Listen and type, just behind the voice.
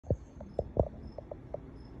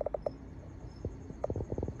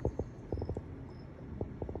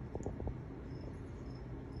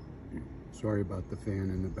Sorry about the fan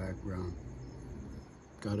in the background.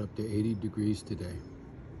 Got up to 80 degrees today.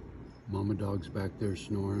 Mama dog's back there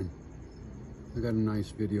snoring. I got a nice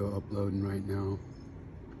video uploading right now.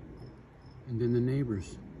 And then the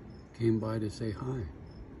neighbors came by to say hi.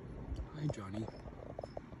 Hi, Johnny.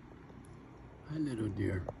 Hi, little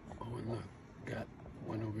dear. Oh, and look, got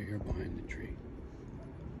one over here behind the tree.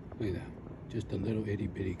 Look at that, just a little itty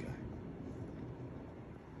bitty guy.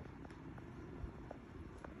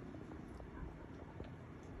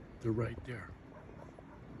 They're right there.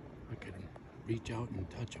 I can reach out and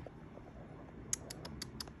touch them.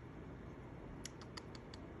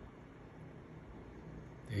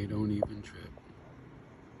 They don't even trip.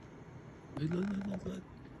 Look, look, look, look, look.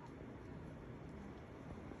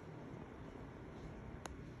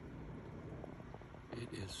 It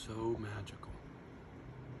is so magical.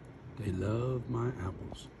 They love my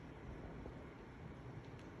apples.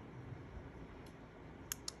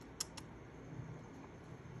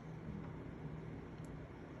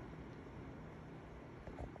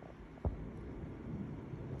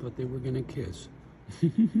 Thought they were gonna kiss.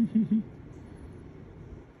 Well,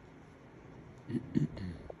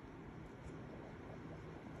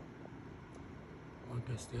 I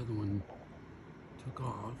guess the other one took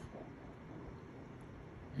off.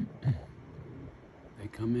 They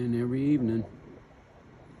come in every evening,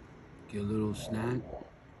 get a little snack,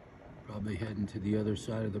 probably heading to the other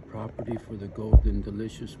side of the property for the golden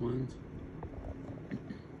delicious ones.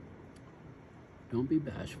 Don't be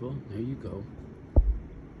bashful, there you go.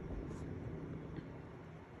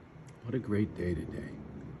 What a great day today.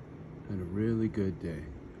 Had a really good day.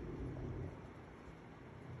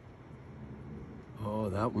 Oh,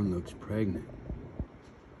 that one looks pregnant.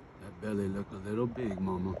 That belly looked a little big,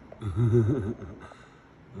 mama.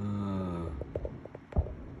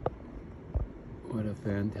 What a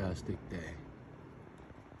fantastic day.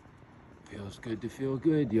 Feels good to feel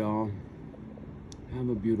good, y'all. Have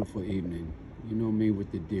a beautiful evening. You know me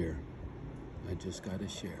with the deer. I just gotta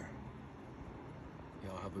share.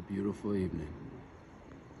 Y'all have a beautiful evening.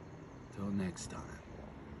 Till next time.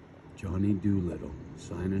 Johnny Doolittle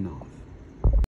signing off.